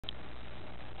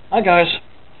Hi guys,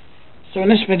 so in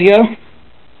this video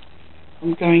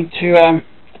I'm going to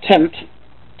attempt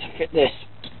to fit this,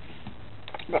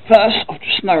 but first I've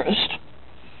just noticed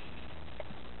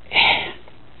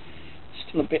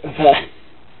still a bit of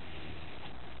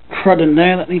crud in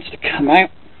there that needs to come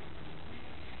out,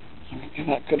 so I'm going to give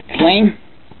that a good clean.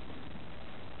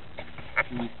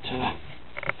 I might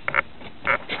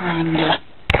try and I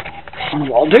don't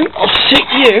know what I'll do, I'll sit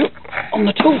you on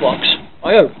the toolbox.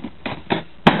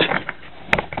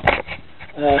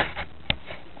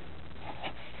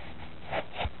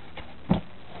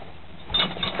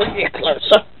 Bring it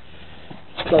closer,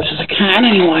 as close as I can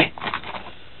anyway.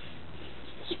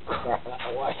 Just crap that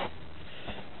away.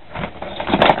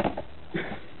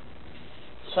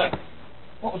 So,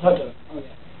 what was I doing? Oh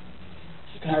yeah,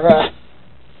 just going to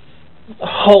give the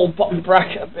whole bottom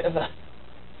bracket a bit of a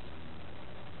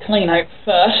clean out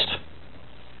first.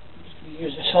 I'm just going to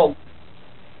use this whole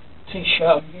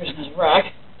t-shirt I'm using as a rag.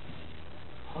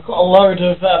 I've got a load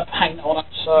of paint on it,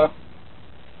 so I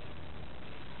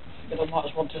figured I might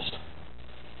as well just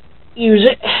use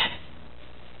it.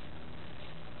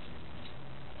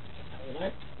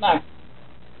 Now,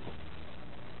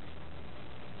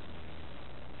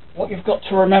 what you've got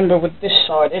to remember with this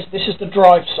side is this is the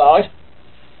drive side,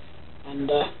 and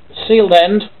the sealed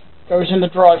end goes in the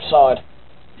drive side.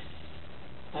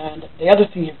 And the other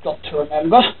thing you've got to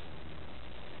remember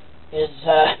is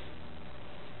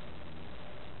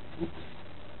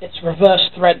it's reverse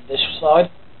thread this side,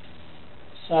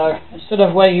 so instead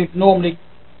of where you'd normally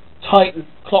tighten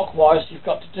clockwise, you've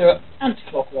got to do it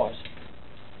anti-clockwise.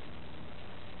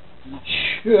 And that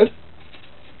should,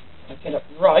 if I get it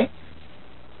right,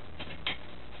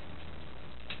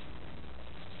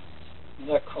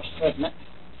 without cross-threading it,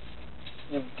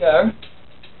 there we go.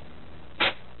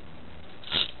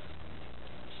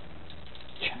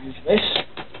 Change this.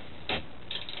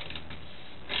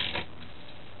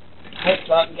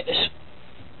 Hopefully I can get this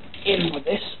in with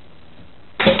this.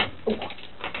 Ooh,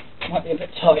 might be a bit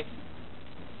tight.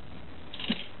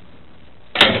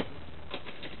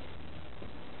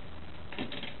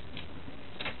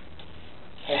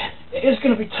 Yeah, it is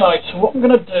going to be tight, so what I'm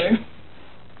going to do,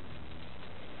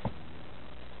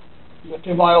 I'm going to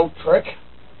do my old trick,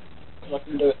 because I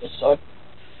can do it this side.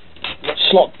 I'm going to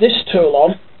slot this tool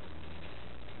on,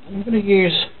 and I'm going to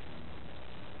use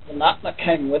the nut that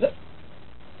came with it.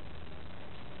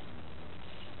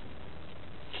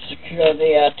 Secure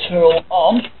the tool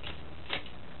on.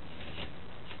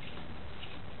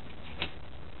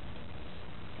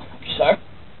 Like so.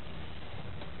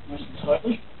 Nice and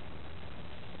tightly.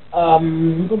 I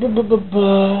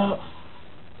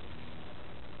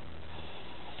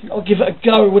think I'll give it a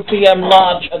go with the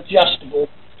large adjustable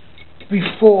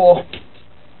before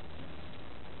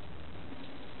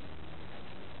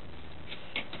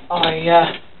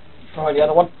I try the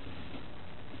other one.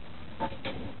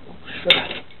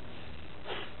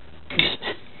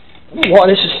 I don't know why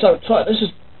this is so tight. This is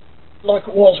like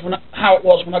it was how it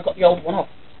was when I got the old one off.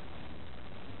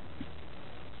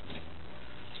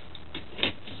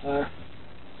 So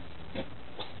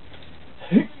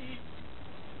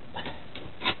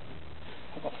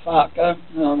I've got a fart going.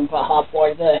 No, I'm about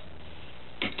halfway there.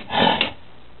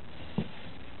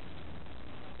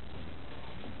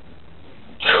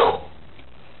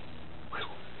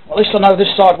 Well, at least I know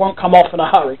this side won't come off in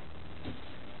a hurry.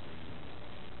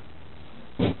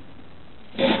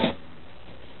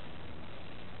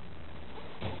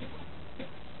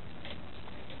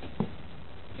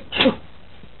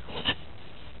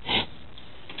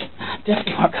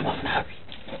 Definitely won't come off in a hurry.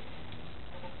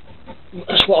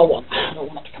 That's what I want. I don't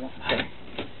want it to come off in a hurry.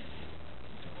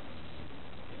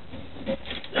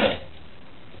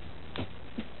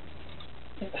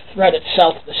 I think the thread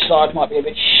itself at this side might be a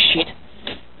bit shit.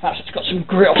 Perhaps it's got some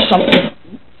grit or something.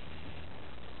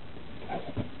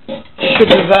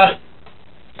 Should have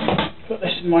put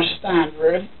this in my stand,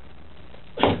 really.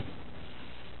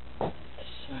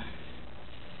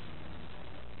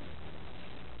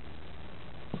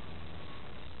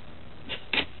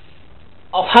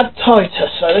 I've had tighter,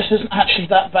 so this isn't actually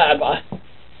that bad, but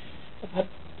I've had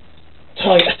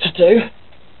tighter to do.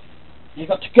 You've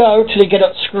got to go till you get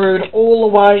it screwed all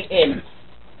the way in.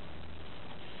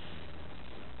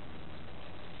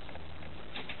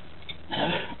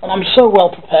 And I'm so well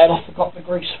prepared, I forgot the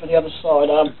grease for the other side.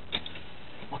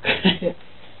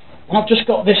 When I've just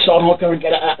got this on, I'll go and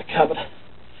get it out of the cupboard.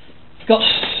 I've got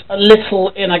a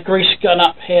little inner grease gun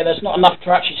up here. There's not enough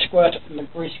to actually squirt it from the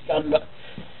grease gun, but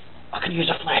I can use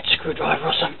a flat screwdriver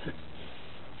or something.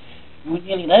 We're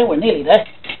nearly there, we're nearly there.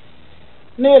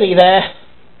 Nearly there.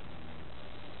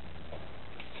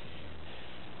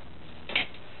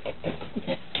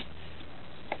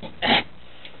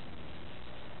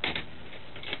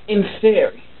 In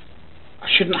theory, I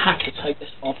shouldn't have to take this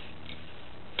off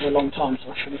for a long time,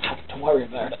 so I shouldn't have to worry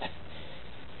about it.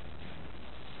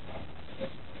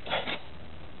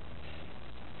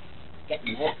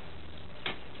 Getting there.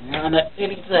 And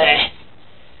nearly there.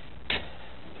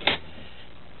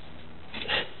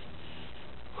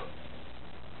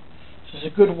 This is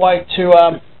a good way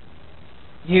to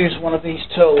use one of these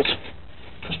tools.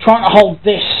 Because trying to hold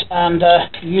this and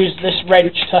use this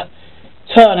wrench to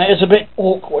turn it is a bit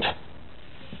awkward.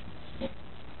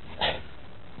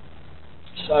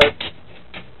 So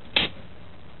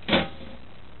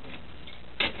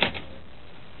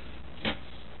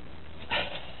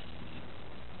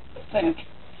I think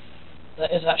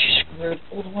that is actually screwed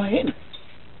all the way in.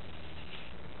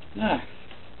 Now,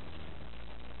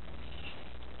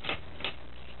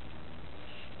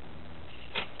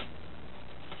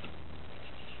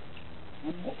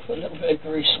 and we'll put a little bit of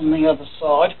grease on the other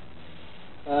side.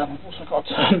 I've also got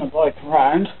to turn the bike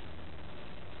around.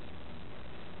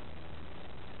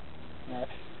 Right.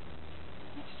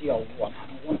 That's the old one. I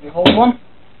don't want the old one.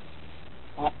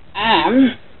 I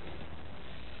am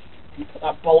going to put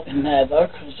that bolt in there though,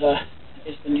 because it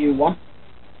is the new one.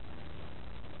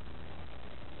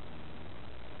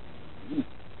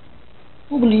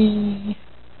 Wobbly.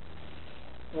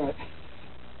 Right.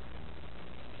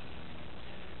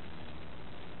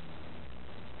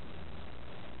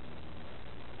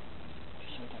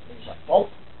 Just so I don't lose that bolt.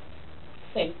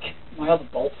 I think my other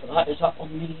bolt for that is up on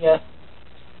the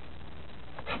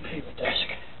computer desk.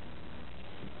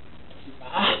 Doesn't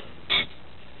matter.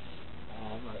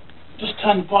 Right. Just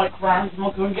turn the bike round and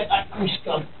I'll go and get that grease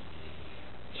gun.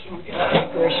 Just want to get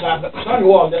that grease out, but it's only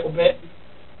one little bit.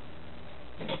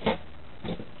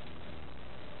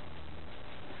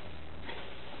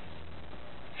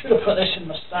 Should have put this in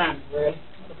the stand, really.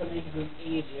 Would have been even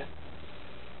easier.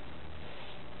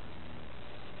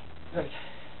 Right.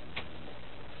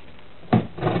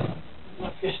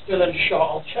 If you're still in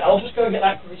shot, I'll just go and get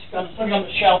that grease gun. It's only on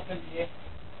the shelf in here.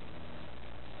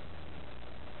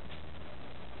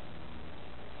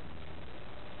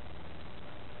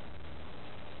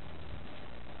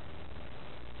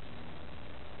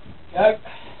 Go.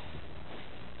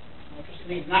 I'll just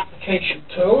need an application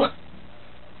tool.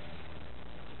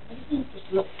 Just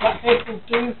a little flathead will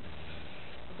do.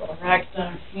 I've got a rag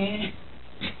down here.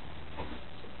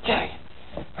 Okay.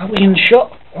 Are we in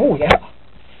shot? Oh yeah.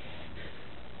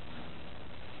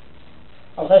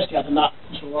 Oh, there's the other nut.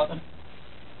 That's alright then.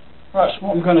 Right, so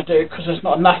what I'm going to do, because there's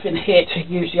not enough in here to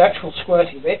use the actual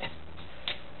squirty bit,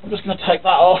 I'm just going to take that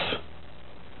off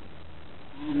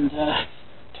and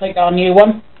take our new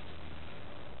one,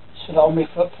 sit it on my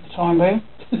foot for the time being.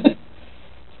 Get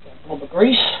a blob of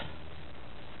grease.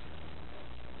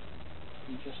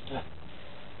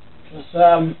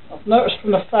 Because I've noticed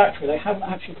from the factory they haven't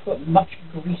actually put much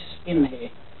grease in here.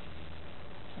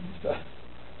 So I'm just going to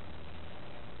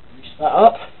grease that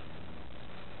up.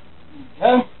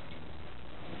 There we go.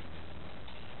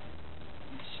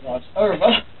 Slides over.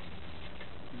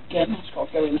 Again, it's got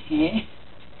to go in here.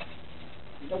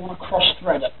 You don't want to cross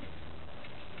thread it.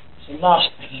 It's the last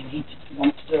thing you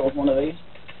want to do on one of these.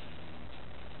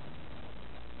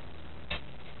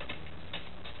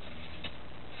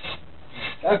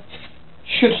 There we go.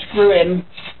 Should screw in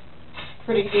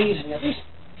pretty easily. At least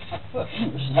I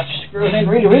think this is actually screwing in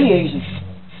really, really easy.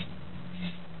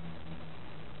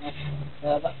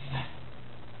 Further.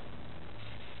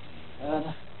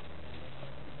 Further.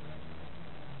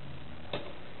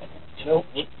 Tilt.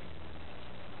 Did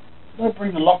I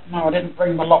bring the lock? No, I didn't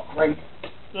bring the lock ring.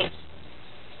 Oops.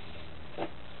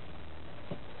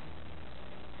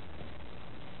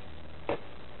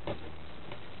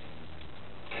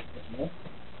 Bit more.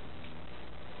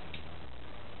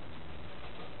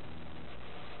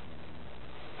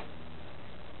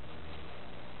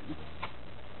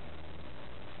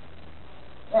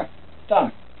 Right,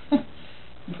 done.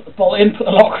 Put the bolt in, put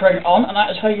the lock ring on, and that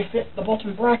is how you fit the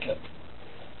bottom bracket.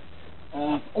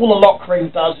 All the lock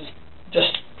ring does is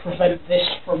just prevent this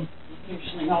from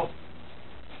loosening up.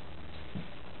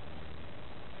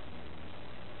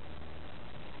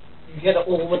 You get it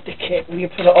all with the kit when you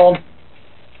put it on.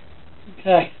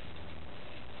 Okay,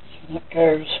 so that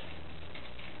goes.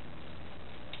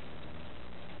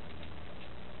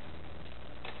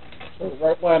 So the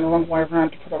right way and the wrong way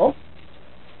around to put it on.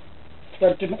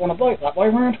 Thread didn't want to bite that way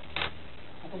around.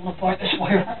 I don't want to bite this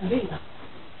way around either.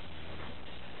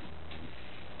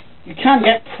 You can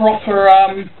get proper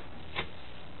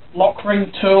lock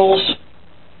ring tools,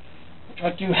 which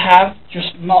I do have,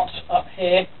 just not up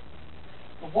here.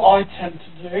 But what I tend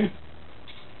to do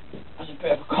as a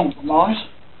bit of a compromise.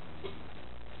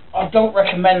 I don't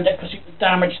recommend it because it would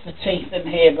damage the teeth in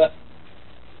here, but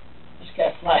just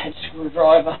get a flathead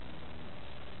screwdriver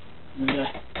and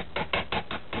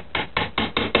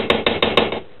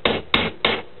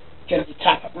gently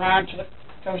tap it around till it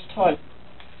goes tight.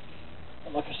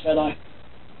 But like I said,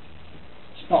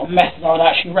 it's not a method I'd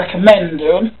actually recommend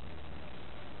doing.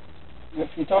 If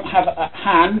you don't have it at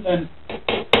hand, then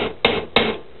there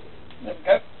we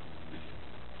go.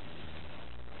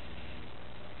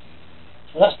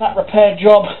 So that's that repair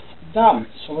job done.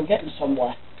 So we're getting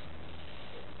somewhere.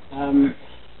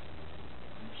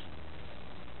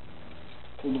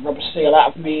 Pull the rubber seal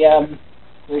out of me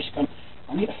grease gun.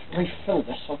 I need to refill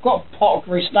this. I've got a pot of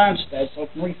grease downstairs, so I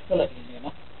can refill it easy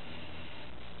enough.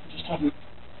 I just haven't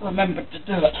remembered to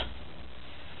do it.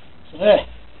 So there.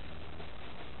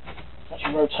 It's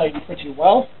actually rotating pretty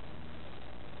well.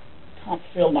 Can't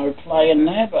feel no play in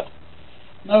there, but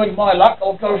knowing my luck,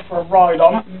 I'll go for a ride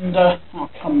on it and I'll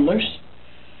come loose.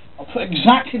 I'll put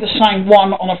exactly the same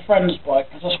one on a friend's bike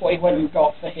because that's what he went and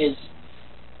got for his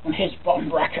when his bottom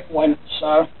bracket went.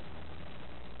 So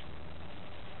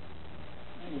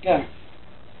there we go.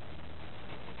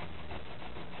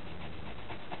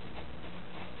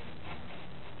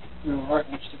 Alright,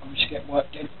 let's just get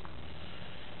worked in.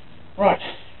 Right,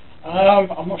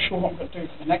 I'm not sure what I'm going to do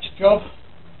for the next job.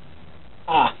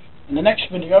 In the next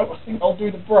video, I think I'll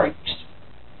do the brakes.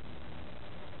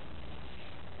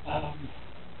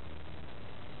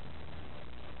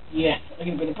 Yeah,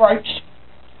 either the brakes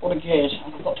or the gears.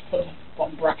 And I've got to put the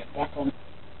bottom bracket back on.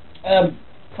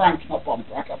 Crank, not bottom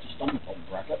bracket, I've just done the bottom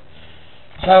bracket.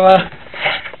 So,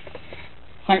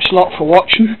 thanks a lot for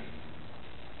watching.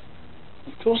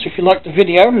 Of course, if you liked the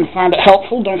video and found it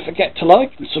helpful, don't forget to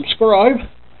like and subscribe.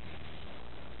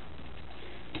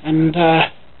 And,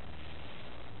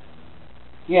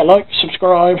 yeah, like,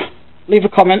 subscribe, leave a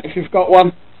comment if you've got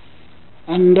one,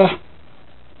 and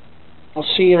I'll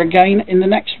see you again in the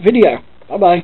next video. Bye bye.